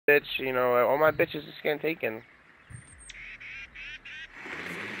bitch, you know, all my bitches is getting taken.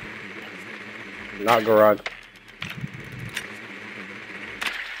 Not garage.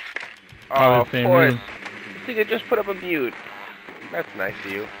 Oh, of course. This nigga just put up a mute. That's nice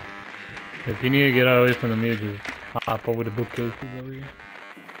of you. If you need to get away from the mute, just hop over the bookcases over here.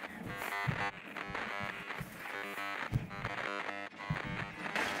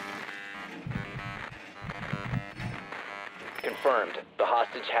 Confirmed. The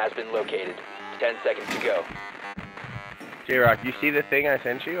hostage has been located. 10 seconds to go. J-Rock, you see the thing I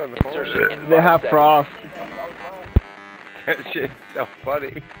sent you on the phone? They have frost. That shit's so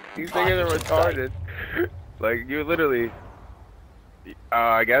funny. These niggas are retarded. Like, you literally...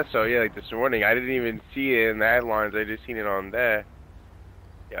 I guess so, yeah, like this morning. I didn't even see it in the headlines. I just seen it on there.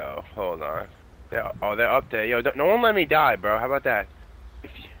 Yo, hold on. They're up there. Yo, no one let me die, bro. How about that? If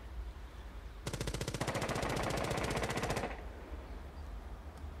you...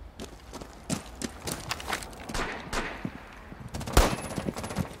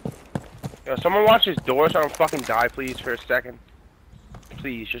 Yo, someone watch this door so I don't fucking die, please, for a second.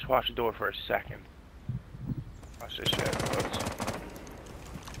 Please, just watch the door for a second. Watch this shit. Let's...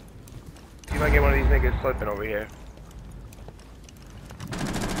 See if I get one of these niggas slipping over here.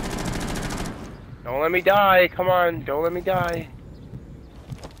 Don't let me die. Come on, don't let me die.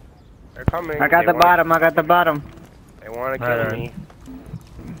 They're coming. I got the bottom. I got the bottom. They want to kill me.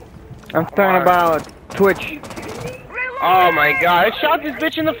 I'm talking about Twitch. Oh my god, I shot this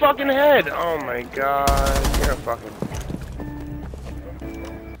bitch in the fucking head! Oh my god, you're a fucking...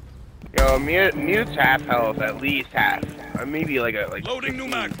 Yo, mute's half health, at least half. Maybe like a, like... Loading new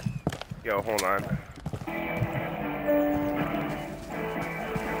mag! Yo, hold on.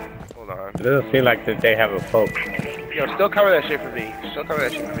 Hold on. It doesn't seem like that they have a poke. Yo, still cover that shit for me. Still cover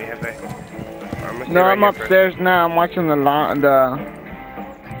that shit for me, Hefe. No, I'm upstairs now, I'm watching the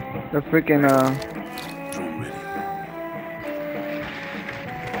freaking,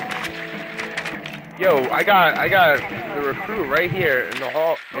 Yo, I got the recruit right here in the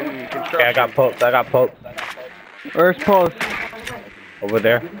hall in construction. Okay, I got pokes. Where's Pulse? Over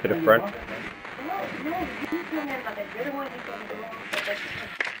there, to the front.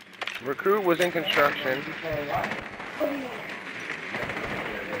 Recruit was in construction.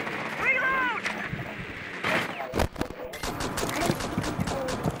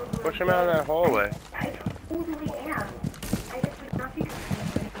 Push him out of that hallway.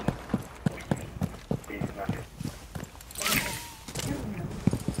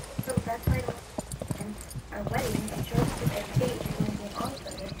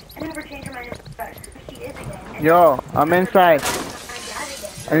 Yo, I'm inside.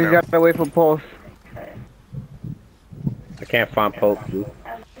 I just got away from Pulse. I can't find pokes, dude.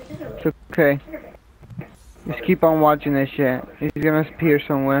 It's okay. Just keep on watching this shit. He's gonna appear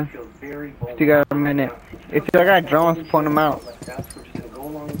somewhere. Still got a minute. If I got drones, point him out.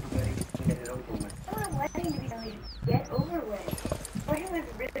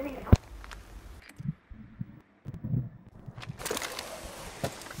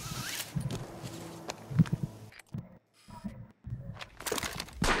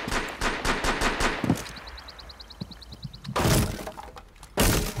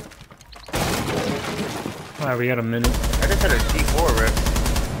 Alright, we got a minute. I just had a C4 rip.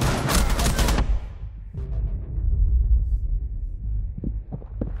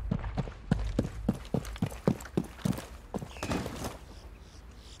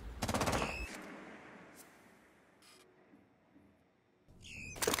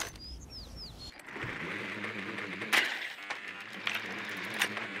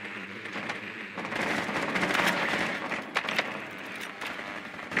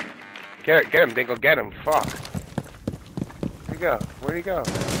 Get him, Dingle, get him. Fuck. Where'd he go? Where'd he go?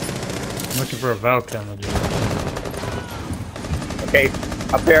 I'm looking for a valve camera, dude. Okay,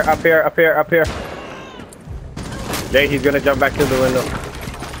 up here. Jay, he's gonna jump back to the window.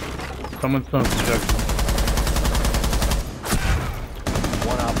 Someone's on construction.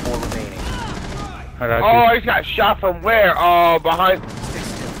 1 out 4 remaining. I got you. Oh, I just got shot from where? Oh, behind.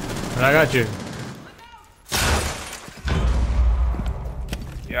 I got you.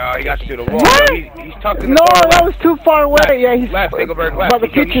 Yeah, he got you to the wall. What? He's tucked in the No, corner. that was too far away. Left, Yeah, he's left, Dingleberg, left. by the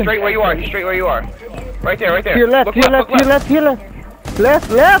He's kitchen. straight where you are. He's straight where you are. Right there, right there. To your left, Look to your left, look to your left, to your left.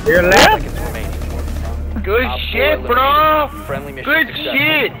 Left. Your left. Good shit, bro. Friendly mission Good successful.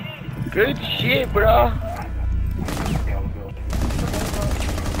 shit. Good shit, bro.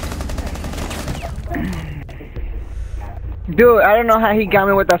 Dude, I don't know how he got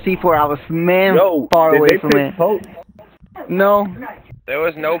me with that C4. I was far away from it. Poke? No. There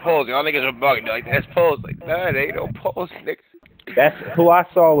was no pulse. Y'all niggas are bugging. Like, there's pulse. Like, nah, there ain't no pulse, nigga. That's who I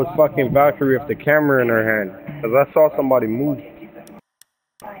saw was fucking Valkyrie with the camera in her hand. Cause I saw somebody move.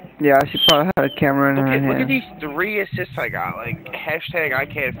 Yeah, she probably had a camera in her hand. Look at these 3 assists I got. Like, hashtag I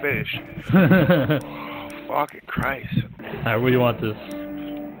can't finish. Fucking Christ. Alright, where do you want this?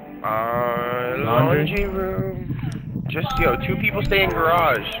 Laundry room. Just, 2 people stay in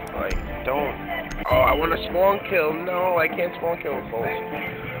garage. Like, don't. Oh, I want to spawn kill. No, I can't spawn kill with folks.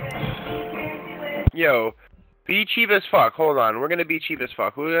 Yo, be cheap as fuck. Hold on, we're gonna be cheap as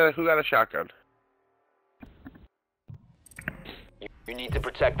fuck. Who got a shotgun? You need to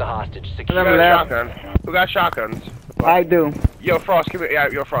protect the hostage. Who Secure got a shotgun? Who got shotguns? I do. Yo, Frost, come here. Yeah,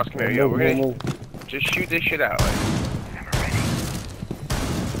 yo, Frost, come here. Yo, we're gonna Move. just shoot this shit out. Like.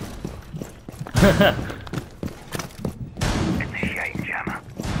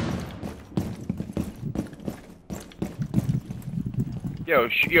 Yo,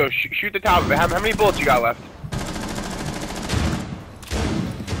 shoot the top of it. How many bullets you got left?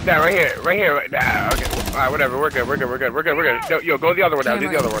 Nah, right here. Nah, okay. Alright, whatever. We're good. Yo, go the other one now. Do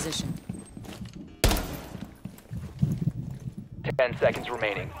the other one. 10 seconds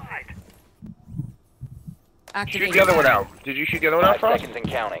remaining. Shoot the other one out. Did you shoot the other one out, 5 Frost? seconds and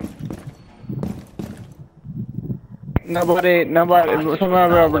counting.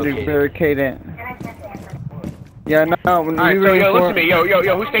 Somebody barricaded. Yeah, no. Alright, so listen to me.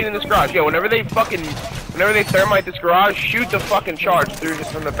 Yo, who's staying in this garage? Yo, whenever they thermite this garage, shoot the fucking charge through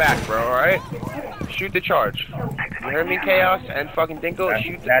from the back, bro, alright? Shoot the charge. You heard me, Chaos and fucking Dinkle?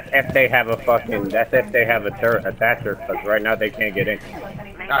 Shoot the... That's if they have a turret attacher, because right now they can't get in.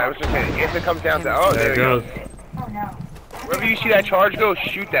 Alright, I was just saying, if it comes down to... Oh, there it goes. Wherever you see that charge go,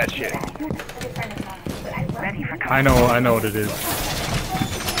 shoot that shit. I know what it is.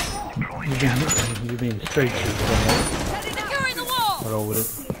 You're being straight to it. What over it?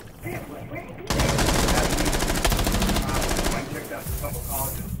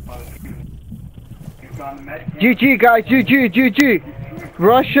 GG, guys, GG.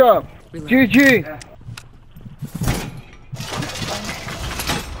 Rush up. GG.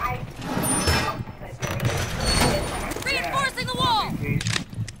 Reinforcing the wall.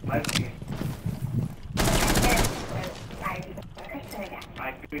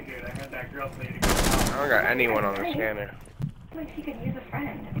 I don't got anyone on the scanner.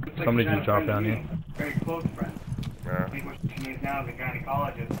 Somebody just dropped down here. Very close friend. Yeah. I think what she is now is a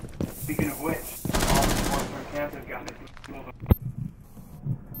gynecologist. Speaking of which, all the reports from campus got missing.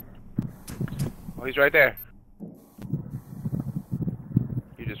 Oh, he's right there.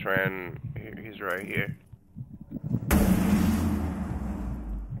 He just ran. He's right here.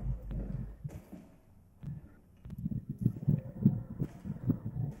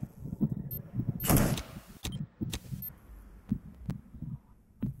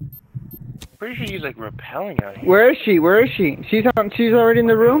 Pretty sure he's like repelling out here. Where is she? She's already in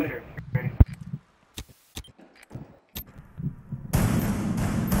the room?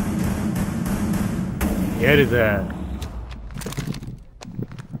 Get his ass.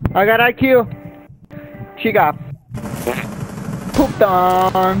 I got IQ. She got pooped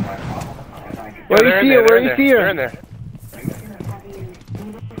on. Where you see her? Where you see her?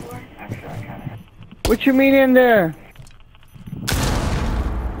 What you mean in there?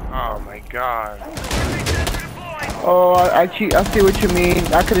 Oh my god. Oh, I see what you mean.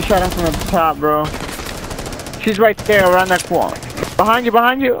 I could have shot her from the top, bro. She's right there around that corner. Behind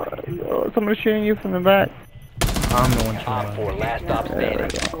you. Oh, somebody's shooting you from the back. I'm the one Op 4, last stop standing.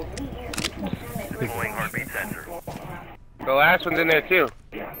 The last one's in there too.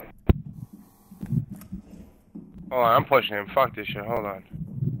 Hold on, I'm pushing him. Fuck this shit. Hold on.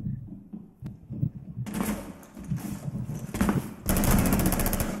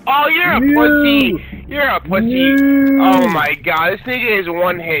 Oh, you're a pussy! You're a pussy! Oh my god, this nigga is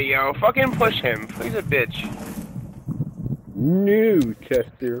one hit, yo. Fucking push him. He's a bitch. No,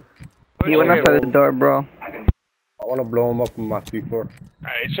 Chester. He went outside the door, bro. I want to blow him up with my C4.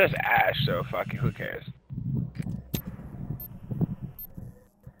 Alright, it's just Ash, so fuck it. Who cares?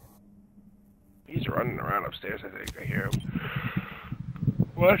 He's running around upstairs, I think. I hear him.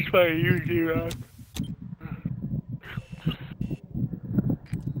 What's my UG, man?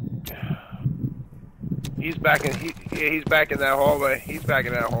 He's back in. He's back in that hallway.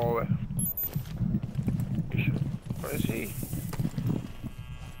 Where is he?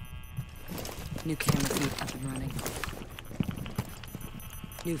 New camera feed up and running.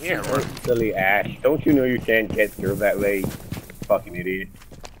 New feed. Yeah, right. Silly Ash. Don't you know you can't get through that way? Fucking idiot.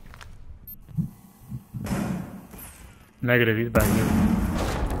 Negative, he's back here.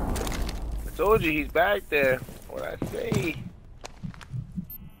 I told you he's back there. What I say?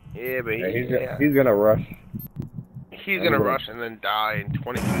 Yeah, but He's gonna rush. He's gonna rush and then die in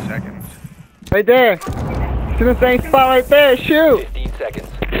 22 seconds. Right there. It's in the same spot right there. Shoot. 15 seconds.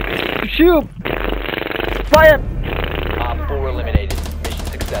 Shoot. Fire. Op 4 eliminated. Mission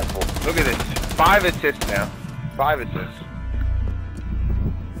successful. Look at this. 5 assists now. 5 assists.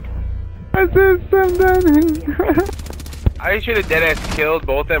 I should have deadass killed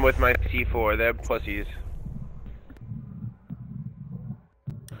both of them with my C4. They're pussies.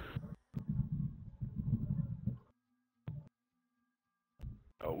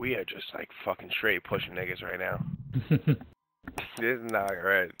 Oh, we are just like fucking straight pushing niggas right now. This is not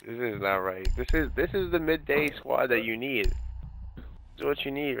right. This is not right. This is the midday squad that you need. This is what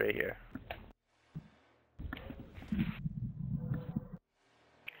you need right here.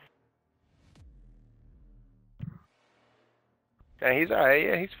 Yeah, he's alright.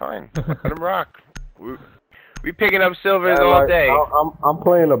 Yeah, he's fine. Let him rock. We picking up silvers all day. I'm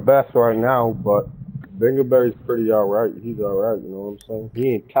playing the best right now, but Dingleberry's pretty alright. He's alright, you know what I'm saying?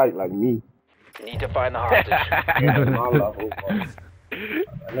 He ain't tight like me. Need to find the hostage. My level, that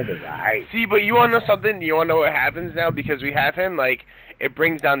nigga's alright. See, but you wanna know something? You wanna know what happens now? Because we have him, like, it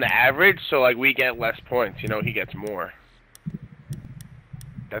brings down the average, so, like, we get less points. You know, he gets more.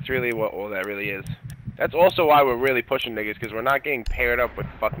 That's really what all that really is. That's also why we're really pushing niggas, because we're not getting paired up with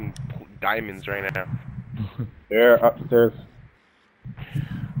fucking diamonds right now. They're upstairs.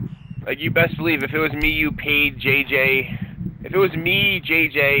 Like, you best believe, if it was me, you paid JJ... If it was me,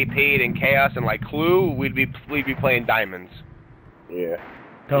 JJ, Paid, and Chaos, and, like, Clue, we'd be playing diamonds. Yeah.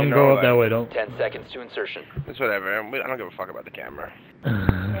 Don't go up that way, don't. 10 seconds to insertion. It's whatever. I don't give a fuck about the camera.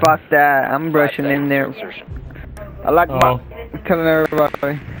 Fuck that. I'm rushing in there. I like killing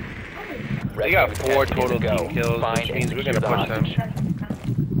everybody. They got 4 total team kills, which means we're gonna push them.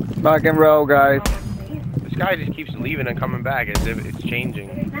 Rock and roll, guys. This guy just keeps leaving and coming back as if it's changing.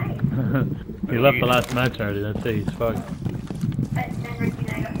 He left the last match already, that's it, he's fucked. Yeah.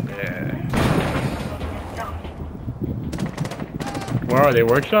 Where are they,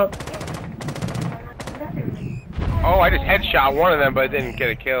 workshop? Oh, I just headshot one of them, but I didn't get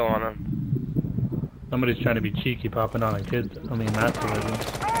a kill on him. Somebody's trying to be cheeky, popping on a kid. I mean, master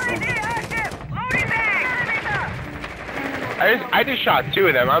I just shot 2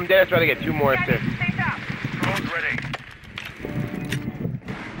 of them. I'm dead trying to get 2 more assists.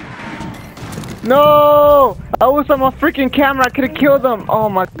 No! I was on my freaking camera. I could have killed them. Oh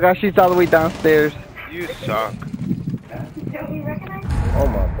my gosh, she's all the way downstairs. You suck. Oh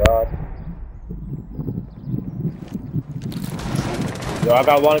my god. Yo, I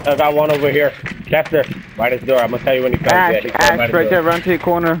got one over here. Chester, by this door. I'm gonna tell you when he comes. Ash, right there, run to your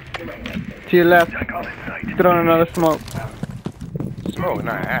corner. To your left. Throw in another smoke. Smoke,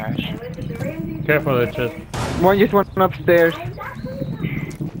 not Ash. Careful of that chest. One just went upstairs.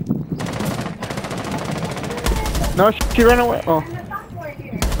 No, she ran away. Oh.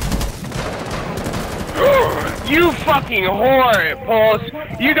 You fucking whore, Pulse!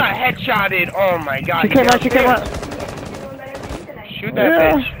 You got headshotted! Oh my god. She came out, she came out. Shoot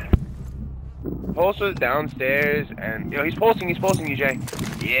that bitch. Pulse was downstairs and... Yo, he's pulsing you, Jay.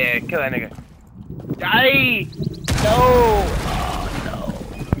 Yeah, kill that nigga. Die! No! Oh, no.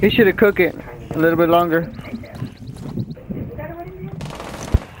 He should have cooked it a little bit longer.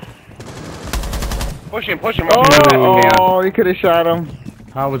 Push him. Oh, you could have shot him.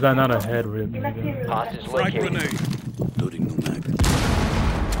 How was that not a head rip? Hostage located.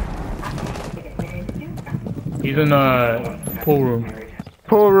 He's in the pool room.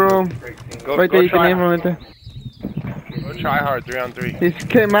 Pool room. Right there, you can aim him right there. Go try hard, 3-on-3. He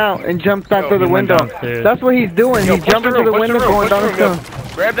came out and jumped out through the he went window. downstairs. That's what he's doing. Yo, He's jumping through the window, going down the stairs.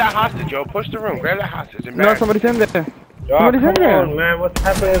 Grab that hostage, yo. Push the room. Grab that hostage. No, somebody's in there. Yo, Somebody's in come there. on, man. What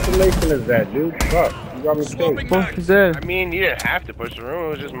type of information is that, dude? Fuck. You got me scared. Boss is dead. I mean, you didn't have to push the room. It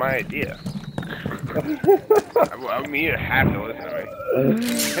was just my idea. I mean, you didn't have to listen to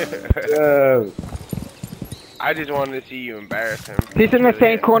me. I just wanted to see you embarrass him. He's in the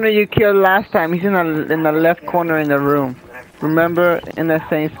same corner you killed last time. He's in the left corner in the room. Remember, in that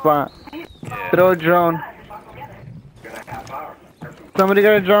same spot. Yeah. Throw a drone. Somebody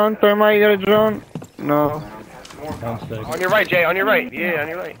got a drone? Thermite, you got a drone? No. Downstairs. On your right, Jay. On your right. Yeah, on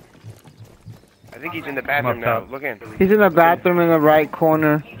your right. I think he's in the bathroom now. Look in. He's in the bathroom in the right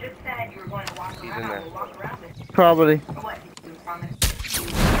corner. He's in there. Probably.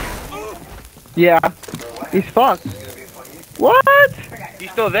 Yeah. He's fucked. What?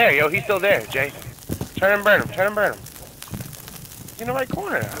 He's still there, yo. He's still there, Jay. Turn and burn him. Turn and burn him. He's in the right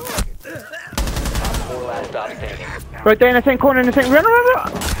corner now. 4 last stop standing. Right there in the same corner, in the same... Run!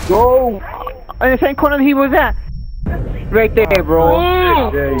 Go! In the same corner that he was at. Right there, bro.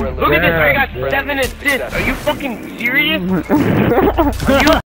 Look at this, I got 7 assists. Are you fucking serious? Are you